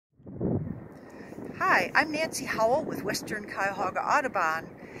Hi, I'm Nancy Howell with Western Cuyahoga Audubon,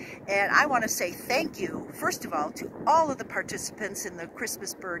 and I want to say thank you, first of all, to all of the participants in the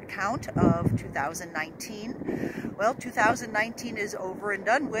Christmas bird count of 2019. Well, 2019 is over and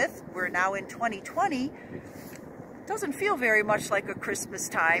done with. We're now in 2020. Doesn't feel very much like a Christmas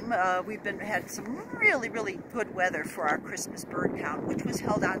time. We've had some really good weather for our Christmas bird count, which was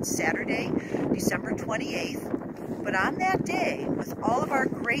held on Saturday, December 28th. But on that day, with all of our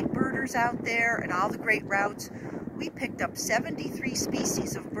great birders out there and all the great routes, we picked up 73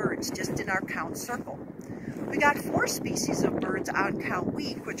 species of birds just in our count circle. We got 4 species of birds on count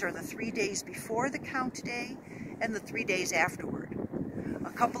week, which are the 3 days before the count day and the 3 days afterward.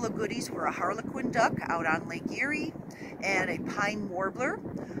 A couple of goodies were a harlequin duck out on Lake Erie and a pine warbler.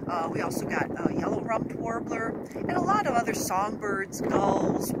 We also got a yellow-rumped warbler and a lot of other songbirds,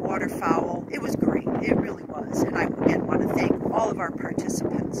 gulls, waterfowl. It was great. It really was. And I again want to thank all of our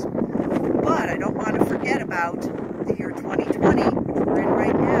participants. But I don't want to forget about the year 2020, which we're in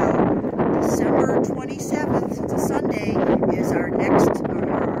right now. December 27th, it's a Sunday, is our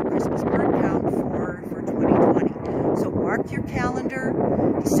Christmas bird count for 2020. So mark your calendar,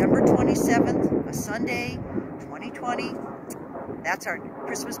 December 27th, a Sunday, 2020. That's our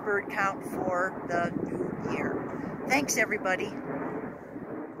Christmas bird count for the new year. Thanks, everybody.